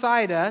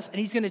alongside us, and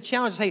he's going to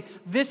challenge us, hey,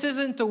 this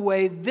isn't the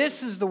way,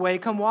 this is the way,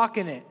 come walk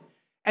in it.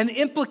 And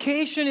the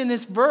implication in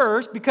this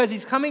verse, because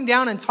he's coming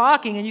down and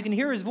talking, and you can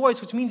hear his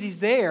voice, which means he's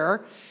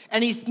there,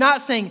 and he's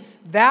not saying,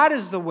 that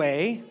is the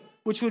way,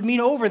 which would mean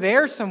over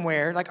there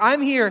somewhere, like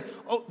I'm here,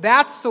 oh,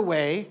 that's the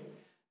way.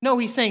 No,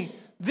 he's saying,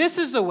 this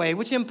is the way,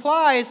 which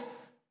implies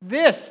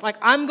this, like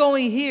I'm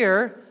going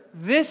here,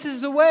 this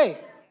is the way.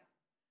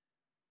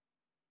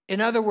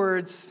 In other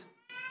words,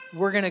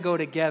 we're going to go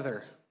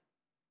together.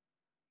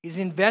 He's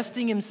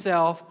investing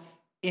himself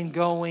in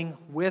going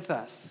with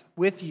us,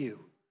 with you.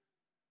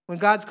 When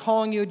God's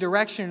calling you a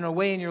direction and a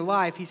way in your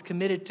life, he's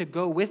committed to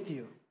go with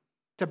you,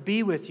 to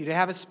be with you, to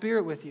have a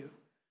spirit with you.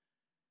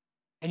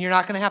 And you're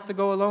not going to have to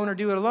go alone or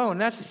do it alone.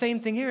 And that's the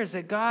same thing here, is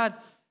that God,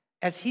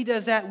 as he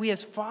does that, we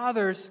as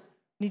fathers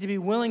need to be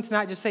willing to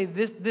not just say,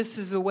 this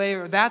is the way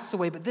or that's the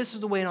way, but this is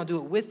the way and I'll do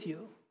it with you.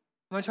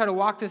 I'm going to try to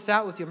walk this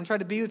out with you. I'm going to try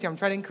to be with you. I'm going to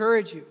try to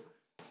encourage you.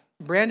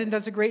 Brandon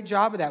does a great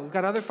job of that. We've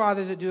got other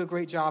fathers that do a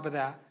great job of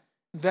that.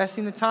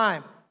 Investing the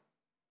time.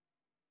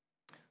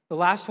 The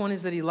last one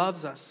is that he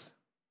loves us.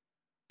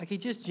 Like he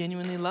just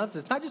genuinely loves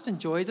us. Not just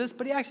enjoys us,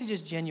 but he actually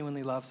just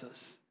genuinely loves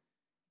us.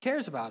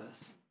 Cares about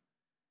us.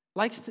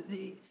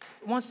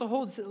 Wants to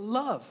hold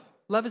love.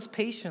 Love is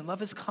patient.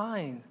 Love is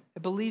kind.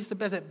 It believes the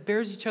best. It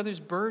bears each other's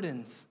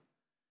burdens.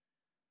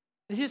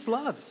 It just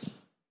loves.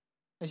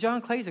 And John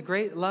Clay's a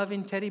great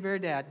loving teddy bear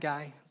dad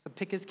guy. So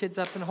pick his kids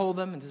up and hold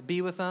them and just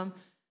be with them.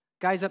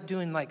 Guy's up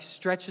doing like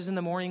stretches in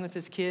the morning with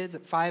his kids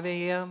at 5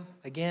 a.m.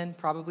 Again,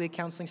 probably a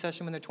counseling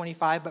session when they're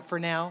 25, but for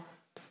now,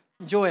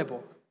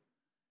 enjoyable.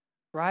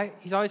 Right?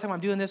 He's always talking, I'm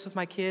doing this with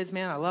my kids,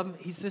 man. I love him.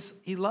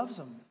 He loves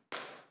them.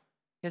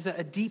 He has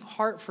a deep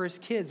heart for his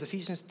kids.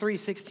 Ephesians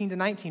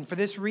 3:16-19. For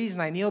this reason,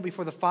 I kneel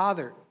before the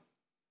Father.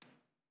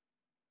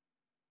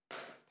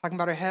 Talking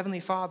about our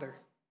Heavenly Father,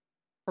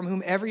 from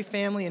whom every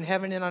family in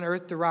heaven and on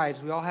earth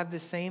derives. We all have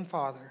this same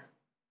Father.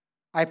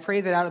 I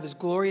pray that out of his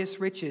glorious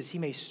riches, he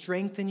may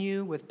strengthen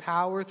you with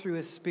power through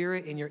his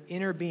Spirit in your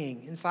inner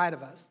being, inside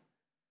of us,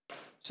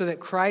 so that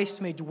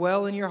Christ may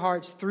dwell in your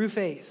hearts through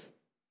faith.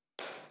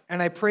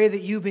 And I pray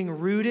that you, being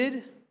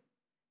rooted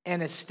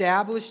and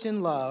established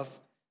in love,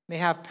 may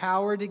have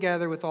power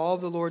together with all of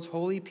the Lord's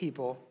holy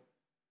people.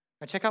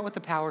 Now check out what the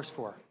power's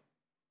for.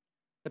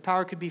 The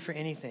power could be for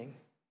anything.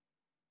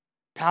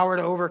 Power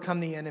to overcome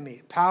the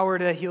enemy. Power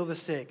to heal the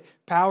sick.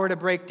 Power to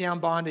break down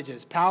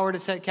bondages. Power to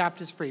set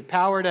captives free.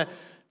 Power to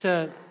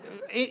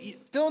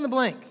fill in the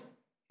blank.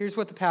 Here's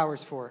what the power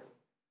is for.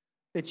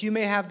 That you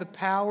may have the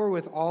power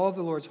with all of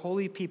the Lord's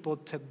holy people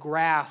to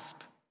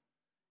grasp.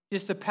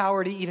 Just the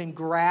power to even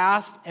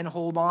grasp and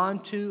hold on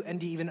to and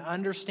to even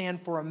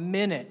understand for a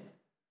minute.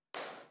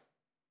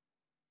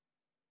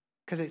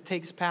 Because it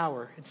takes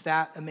power. It's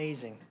that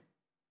amazing.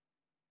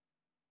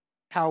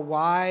 How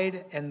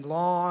wide and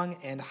long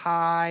and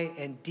high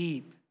and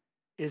deep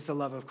is the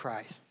love of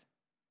Christ.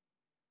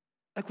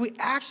 Like we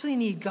actually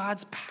need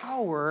God's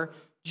power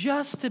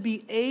just to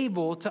be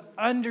able to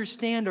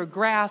understand or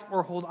grasp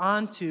or hold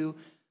on to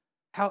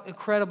how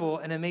incredible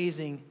and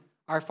amazing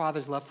our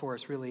Father's love for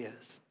us really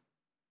is.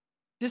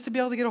 Just to be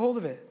able to get a hold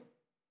of it.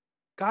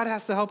 God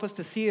has to help us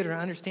to see it or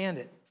understand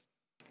it.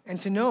 And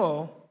to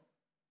know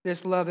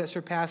this love that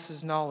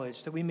surpasses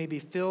knowledge, that we may be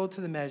filled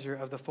to the measure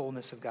of the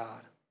fullness of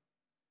God.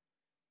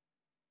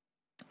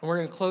 And we're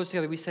going to close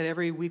together. We said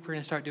every week we're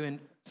going to start doing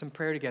some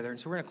prayer together. And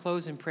so we're going to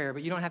close in prayer,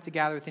 but you don't have to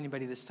gather with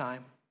anybody this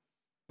time.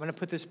 I'm going to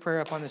put this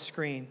prayer up on the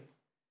screen.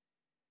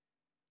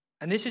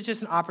 And this is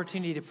just an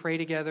opportunity to pray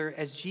together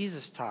as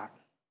Jesus taught.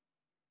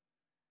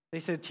 They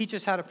said, teach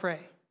us how to pray.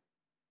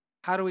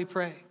 How do we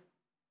pray?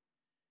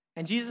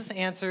 And Jesus'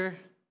 answer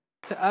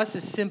to us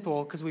is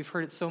simple because we've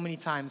heard it so many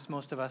times,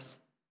 most of us.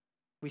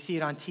 We see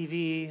it on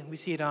TV. We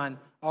see it on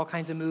all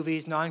kinds of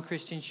movies,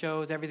 non-Christian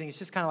shows, everything. It's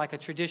just kind of like a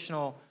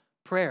traditional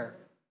prayer.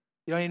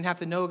 You don't even have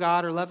to know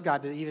God or love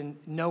God to even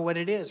know what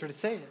it is or to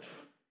say it.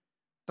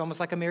 It's almost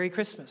like a Merry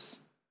Christmas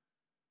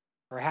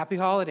or Happy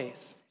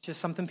Holidays. It's just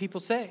something people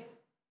say.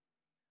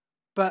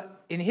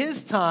 But in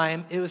his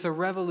time, it was a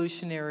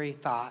revolutionary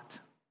thought.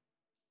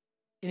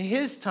 In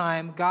his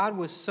time, God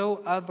was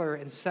so other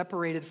and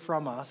separated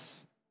from us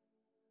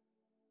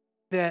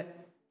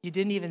that you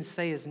didn't even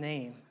say his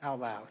name out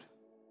loud.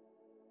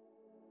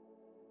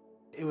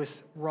 It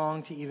was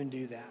wrong to even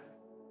do that.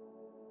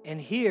 And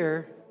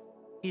here,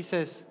 he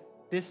says,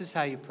 this is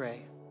how you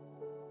pray.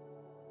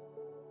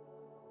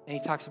 And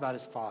he talks about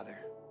his Father.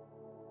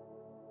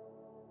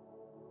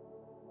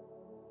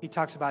 He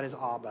talks about his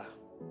Abba.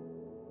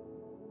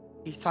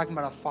 He's talking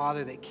about a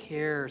Father that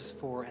cares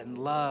for and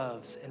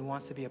loves and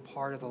wants to be a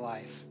part of the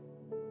life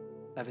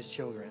of his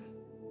children.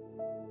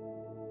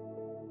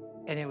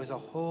 And it was a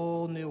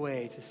whole new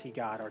way to see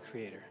God, our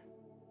Creator.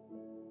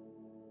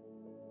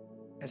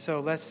 And so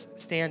let's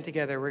stand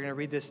together. We're going to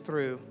read this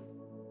through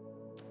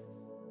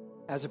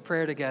as a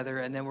prayer together,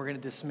 and then we're going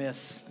to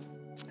dismiss.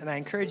 And I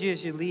encourage you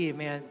as you leave,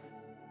 man,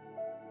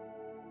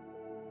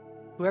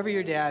 whoever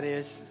your dad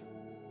is,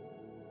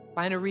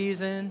 find a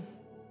reason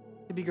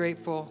to be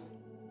grateful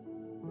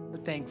or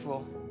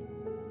thankful.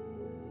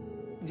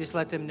 And just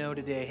let them know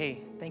today,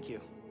 hey, thank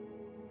you.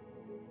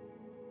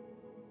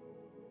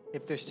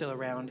 If they're still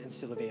around and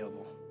still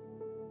available.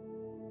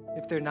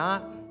 If they're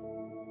not,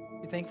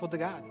 be thankful to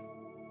God.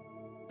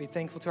 Be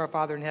thankful to our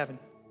Father in heaven.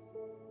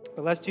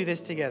 But let's do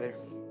this together.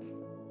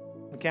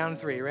 We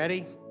count 3.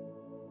 Ready?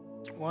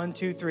 1,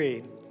 2,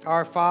 3.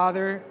 Our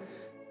Father,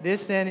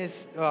 this then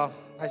is,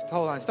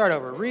 hold on, start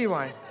over.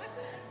 Rewind.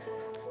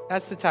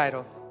 That's the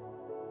title.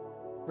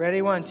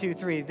 Ready? 1, 2,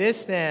 3.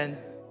 This then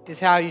is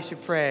how you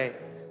should pray.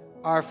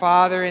 Our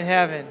Father in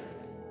heaven,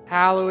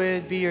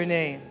 hallowed be your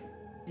name.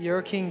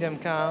 Your kingdom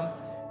come,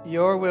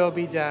 your will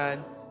be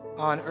done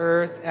on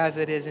earth as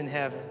it is in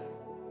heaven.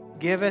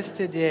 Give us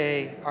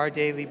today our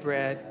daily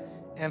bread,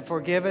 and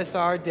forgive us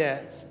our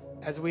debts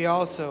as we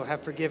also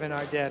have forgiven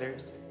our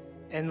debtors.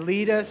 And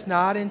lead us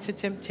not into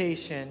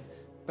temptation,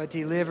 but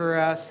deliver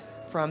us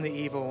from the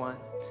evil one.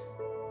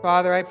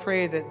 Father, I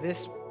pray that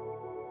this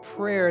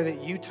prayer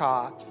that you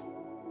taught,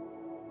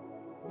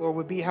 Lord,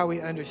 would be how we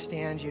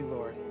understand you,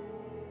 Lord.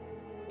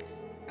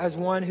 As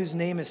one whose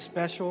name is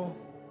special,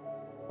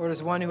 Lord,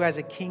 as one who has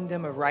a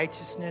kingdom of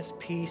righteousness,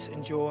 peace,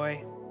 and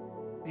joy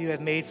that you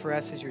have made for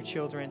us as your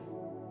children.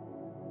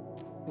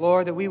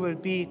 Lord, that we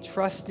would be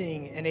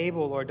trusting and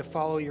able, Lord, to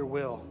follow your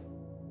will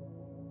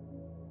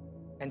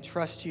and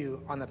trust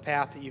you on the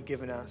path that you've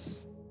given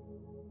us.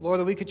 Lord,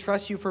 that we could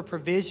trust you for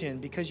provision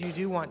because you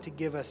do want to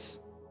give us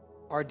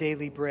our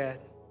daily bread.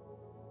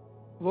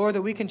 Lord,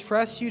 that we can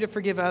trust you to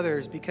forgive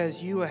others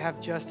because you have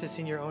justice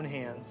in your own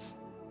hands.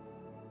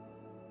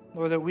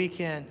 Lord, that we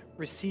can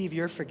receive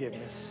your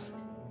forgiveness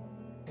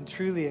and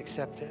truly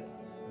accept it.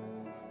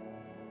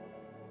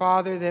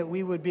 Father, that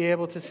we would be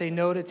able to say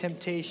no to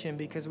temptation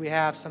because we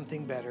have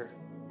something better.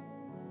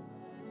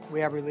 We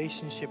have a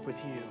relationship with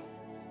you.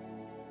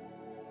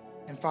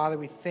 And Father,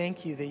 we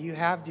thank you that you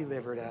have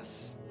delivered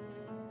us,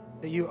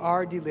 that you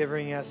are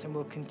delivering us and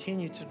will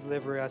continue to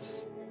deliver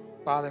us,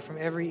 Father, from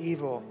every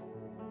evil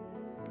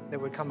that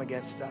would come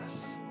against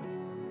us.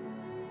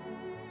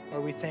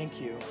 Lord, we thank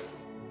you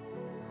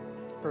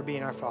for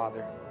being our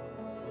Father.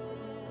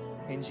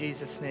 In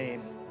Jesus'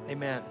 name,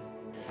 amen.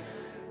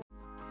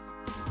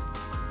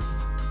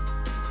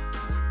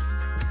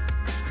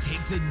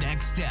 Take the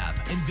next step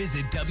and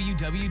visit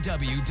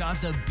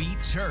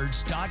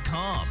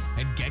www.thebeatchurch.com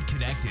and get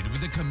connected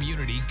with a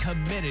community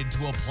committed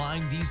to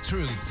applying these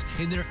truths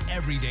in their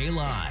everyday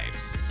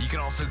lives. You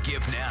can also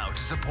give now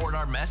to support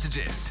our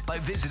messages by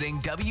visiting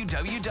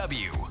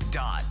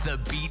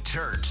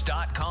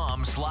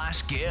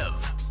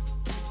www.thebeatchurch.com/give.